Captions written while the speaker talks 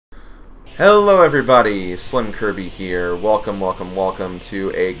Hello everybody, Slim Kirby here. Welcome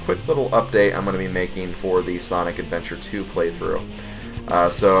to a quick little update I'm going to be making for the Sonic Adventure 2 playthrough.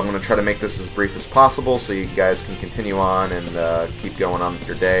 So I'm going to try to make this as brief as possible so you guys can continue on and keep going on with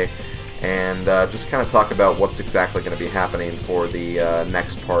your day. And just kind of talk about what's exactly going to be happening for the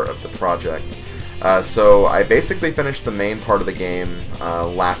next part of the project. So I basically finished the main part of the game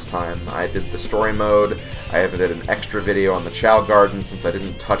last time. I did the story mode. I did an extra video on the Chow Garden since I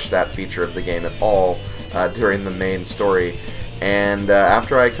didn't touch that feature of the game at all during the main story. And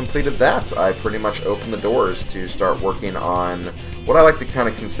after I completed that, I pretty much opened the doors to start working on what I like to kind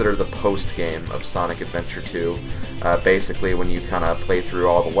of consider the post-game of Sonic Adventure 2. Basically when you kind of play through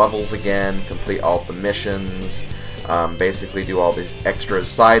all the levels again, complete all the missions, basically do all these extra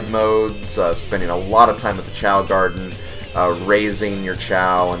side modes, spending a lot of time at the Chow Garden, raising your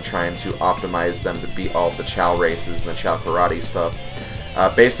Chow and trying to optimize them to beat all the Chow races and the Chow Karate stuff.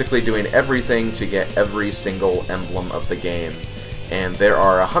 Basically doing everything to get every single emblem of the game. And there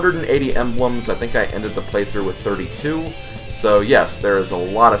are 180 emblems. I think I ended the playthrough with 32. So yes, there is a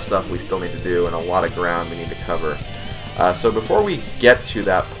lot of stuff we still need to do and a lot of ground we need to cover. So before we get to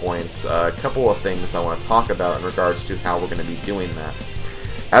that point, a couple of things I want to talk about in regards to how we're going to be doing that.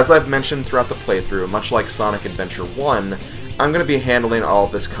 As I've mentioned throughout the playthrough, much like Sonic Adventure 1, I'm going to be handling all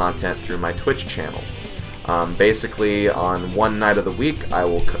of this content through my Twitch channel. Basically, on one night of the week, I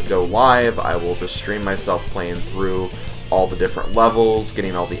will go live, I will just stream myself playing through all the different levels,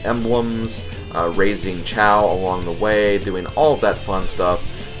 getting all the emblems, raising Chow along the way, doing all of that fun stuff.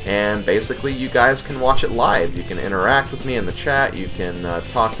 And basically you guys can watch it live. You can interact with me in the chat, you can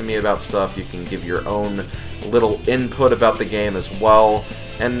talk to me about stuff, you can give your own little input about the game as well.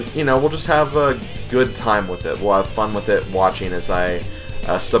 And, you know, we'll just have a good time with it. We'll have fun with it watching as I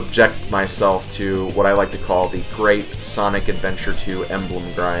subject myself to what I like to call the Great Sonic Adventure 2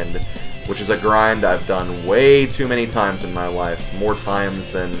 Emblem Grind, which is a grind I've done way too many times in my life. More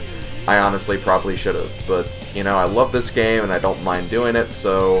times than I honestly probably should have, but, you know, I love this game and I don't mind doing it,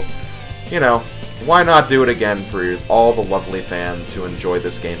 so, you know, why not do it again for all the lovely fans who enjoy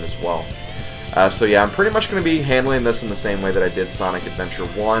this game as well. So yeah, I'm pretty much going to be handling this in the same way that I did Sonic Adventure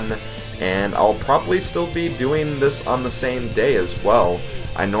 1, and I'll probably still be doing this on the same day as well.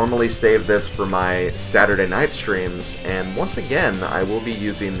 I normally save this for my Saturday night streams, and once again, I will be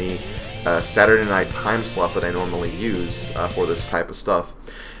using the Saturday night time slot that I normally use for this type of stuff.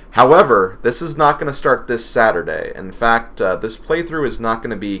 However, this is not going to start this Saturday. In fact, this playthrough is not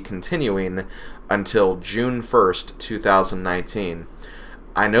going to be continuing until June 1st, 2019.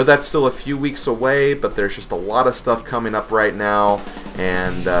 I know that's still a few weeks away, but there's just a lot of stuff coming up right now,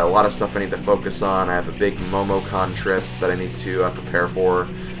 and a lot of stuff I need to focus on. I have a big MomoCon trip that I need to prepare for.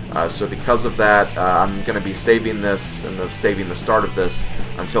 So because of that, I'm going to be saving this and saving the start of this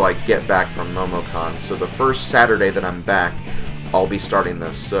until I get back from MomoCon. So the first Saturday that I'm back, I'll be starting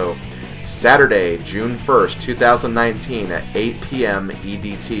this. So Saturday, June 1st, 2019 at 8 p.m.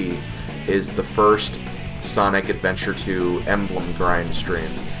 EDT is the first Sonic Adventure 2 Emblem Grind stream.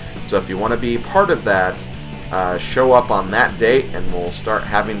 So if you want to be part of that, show up on that date and we'll start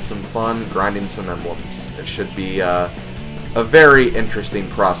having some fun grinding some emblems. It should be a very interesting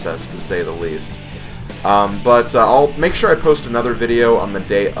process, to say the least. But I'll make sure I post another video on the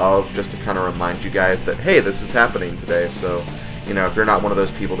day of, just to kind of remind you guys that, hey, this is happening today. So, you know, if you're not one of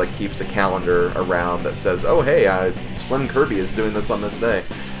those people that keeps a calendar around that says, oh, hey, Slim Kirby is doing this on this day,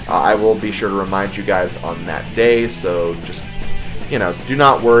 I will be sure to remind you guys on that day. So just, you know, do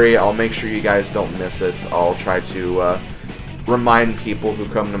not worry. I'll make sure you guys don't miss it. I'll try to remind people who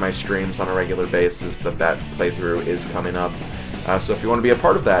come to my streams on a regular basis that that playthrough is coming up. So if you want to be a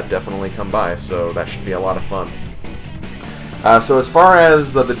part of that, definitely come by. So that should be a lot of fun. So as far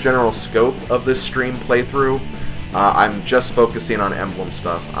as the general scope of this stream playthrough, I'm just focusing on emblem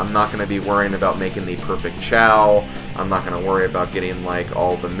stuff. I'm not going to be worrying about making the perfect Chow. I'm not going to worry about getting like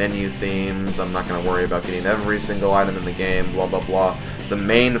all the menu themes. I'm not going to worry about getting every single item in the game, blah blah blah. The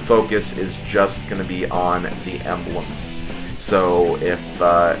main focus is just going to be on the emblems. So if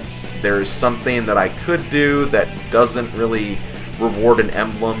there's something that I could do that doesn't really reward an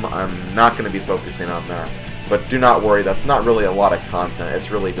emblem, I'm not going to be focusing on that. But do not worry, that's not really a lot of content.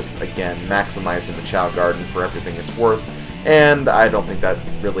 It's really just, again, maximizing the Chow Garden for everything it's worth, and I don't think that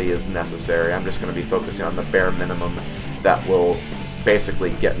really is necessary. I'm just going to be focusing on the bare minimum that will basically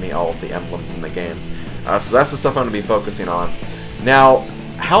get me all of the emblems in the game. So that's the stuff I'm going to be focusing on. Now,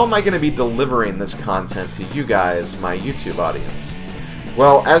 how am I going to be delivering this content to you guys, my YouTube audience?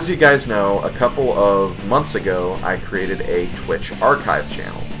 Well, as you guys know, a couple of months ago, I created a Twitch archive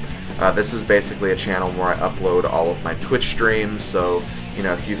channel. This is basically a channel where I upload all of my Twitch streams, so You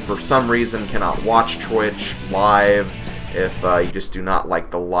know, if you for some reason cannot watch Twitch live, if you just do not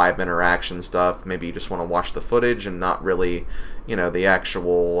like the live interaction stuff, maybe you just want to watch the footage and not really, you know, the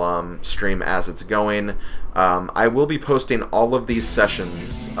actual stream as it's going, I will be posting all of these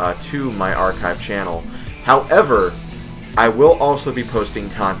sessions to my archive channel. However, I will also be posting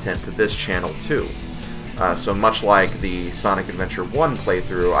content to this channel too. So much like the Sonic Adventure 1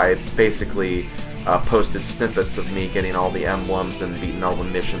 playthrough, I basically posted snippets of me getting all the emblems and beating all the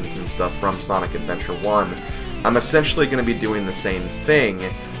missions and stuff from Sonic Adventure 1. I'm essentially going to be doing the same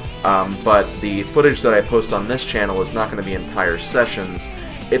thing, but the footage that I post on this channel is not going to be entire sessions.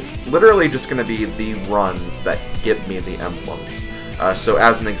 It's literally just going to be the runs that get me the emblems. So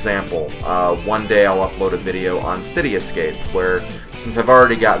as an example, one day I'll upload a video on City Escape, where since I've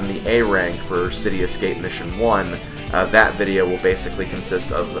already gotten the A rank for City Escape Mission 1, that video will basically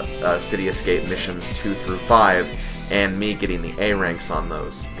consist of City Escape Missions 2 through 5, and me getting the A ranks on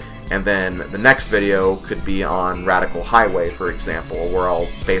those. And then the next video could be on Radical Highway, for example, where I'll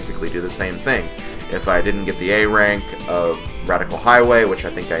basically do the same thing. If I didn't get the A rank of Radical Highway, which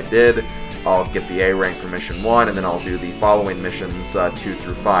I think I did, I'll get the A rank for Mission 1, and then I'll do the following missions 2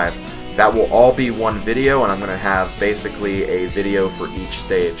 through 5. That will all be one video, and I'm going to have basically a video for each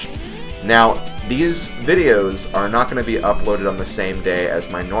stage. Now, these videos are not going to be uploaded on the same day as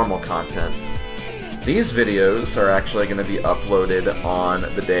my normal content. These videos are actually going to be uploaded on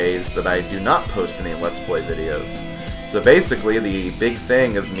the days that I do not post any Let's Play videos. So basically, the big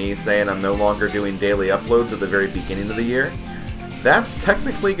thing of me saying I'm no longer doing daily uploads at the very beginning of the year, that's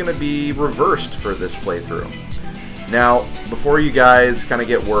technically going to be reversed for this playthrough. Now, before you guys kind of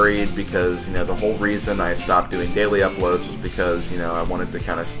get worried, because, you know, the whole reason I stopped doing daily uploads was because, you know, I wanted to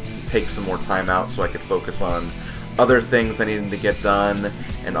kind of take some more time out so I could focus on other things I needed to get done,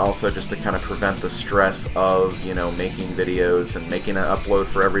 and also just to kind of prevent the stress of, you know, making videos and making an upload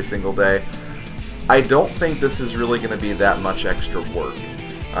for every single day. I don't think this is really going to be that much extra work.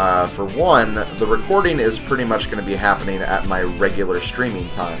 For one, the recording is pretty much going to be happening at my regular streaming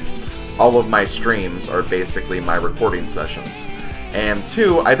time. All of my streams are basically my recording sessions. And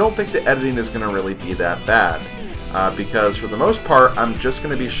two, I don't think the editing is going to really be that bad. Because for the most part, I'm just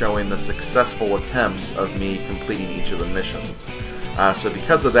going to be showing the successful attempts of me completing each of the missions. So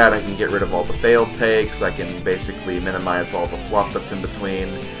because of that, I can get rid of all the failed takes, I can basically minimize all the fluff that's in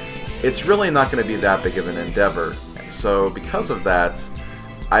between. It's really not going to be that big of an endeavor. So because of that,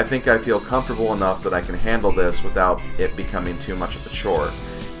 I think I feel comfortable enough that I can handle this without it becoming too much of a chore.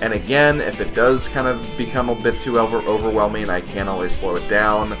 And again, if it does kind of become a bit too overwhelming, I can always slow it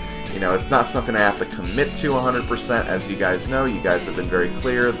down. You know, it's not something I have to commit to 100%, as you guys know. You guys have been very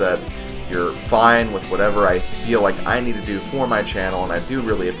clear that you're fine with whatever I feel like I need to do for my channel, and I do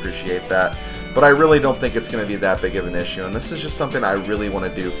really appreciate that. But I really don't think it's going to be that big of an issue, and this is just something I really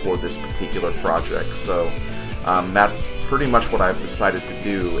want to do for this particular project. So that's pretty much what I've decided to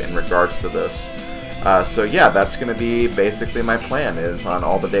do in regards to this. So yeah, that's going to be basically my plan, is on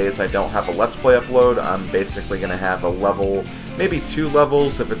all the days I don't have a Let's Play upload, I'm basically going to have a level, maybe 2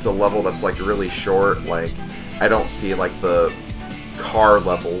 levels if it's a level that's like really short. Like, I don't see like the car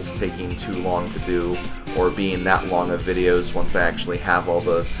levels taking too long to do, or being that long of videos once I actually have all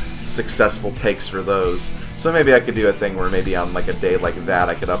the successful takes for those. So maybe I could do a thing where maybe on like a day like that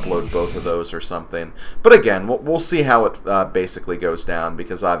I could upload both of those or something. But again, we'll see how it basically goes down,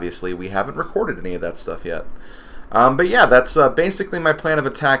 because obviously we haven't recorded any of that stuff yet. But yeah, that's basically my plan of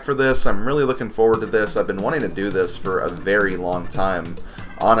attack for this. I'm really looking forward to this. I've been wanting to do this for a very long time.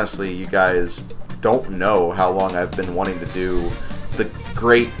 Honestly, you guys don't know how long I've been wanting to do the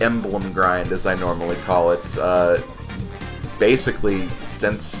Great Emblem Grind, as I normally call it. Basically,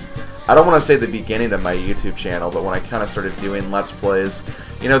 since, I don't want to say the beginning of my YouTube channel, but when I kind of started doing Let's Plays,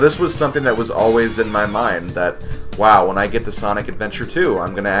 you know, this was something that was always in my mind, that, wow, when I get to Sonic Adventure 2,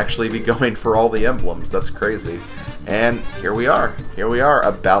 I'm going to actually be going for all the emblems. That's crazy. And here we are. Here we are,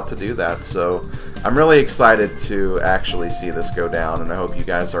 about to do that. So I'm really excited to actually see this go down, and I hope you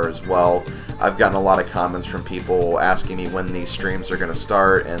guys are as well. I've gotten a lot of comments from people asking me when these streams are going to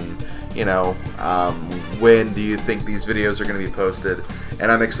start, and, you know, when do you think these videos are going to be posted?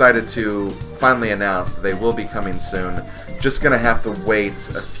 And I'm excited to finally announce that they will be coming soon. Just going to have to wait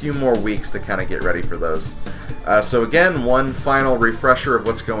a few more weeks to kind of get ready for those. So again, one final refresher of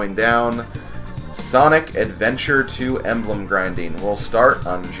what's going down. Sonic Adventure 2 Emblem Grinding will start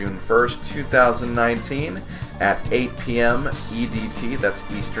on June 1st, 2019 at 8 p.m. EDT, that's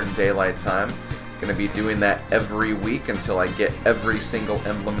Eastern Daylight Time. Going to be doing that every week until I get every single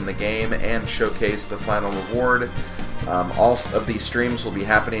emblem in the game and showcase the final reward. All of these streams will be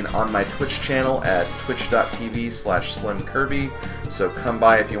happening on my Twitch channel at twitch.tv/SlimKirby, so come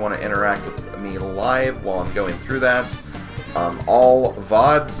by if you want to interact with me live while I'm going through that. All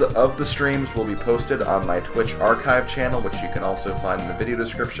VODs of the streams will be posted on my Twitch archive channel, which you can also find in the video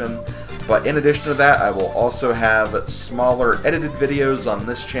description. But in addition to that, I will also have smaller edited videos on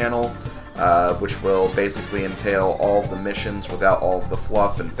this channel, which will basically entail all of the missions without all of the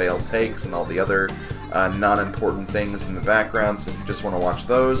fluff and failed takes and all the other non-important things in the background. So if you just want to watch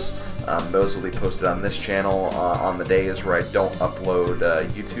those, those will be posted on this channel on the days where I don't upload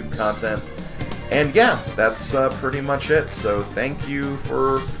YouTube content. And yeah, that's pretty much it. So thank you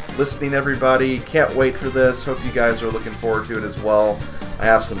for listening, everybody. Can't wait for this. Hope you guys are looking forward to it as well. I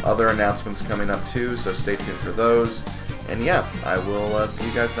have some other announcements coming up too, so stay tuned for those. And yeah, I will see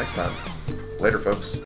you guys next time. Later, folks.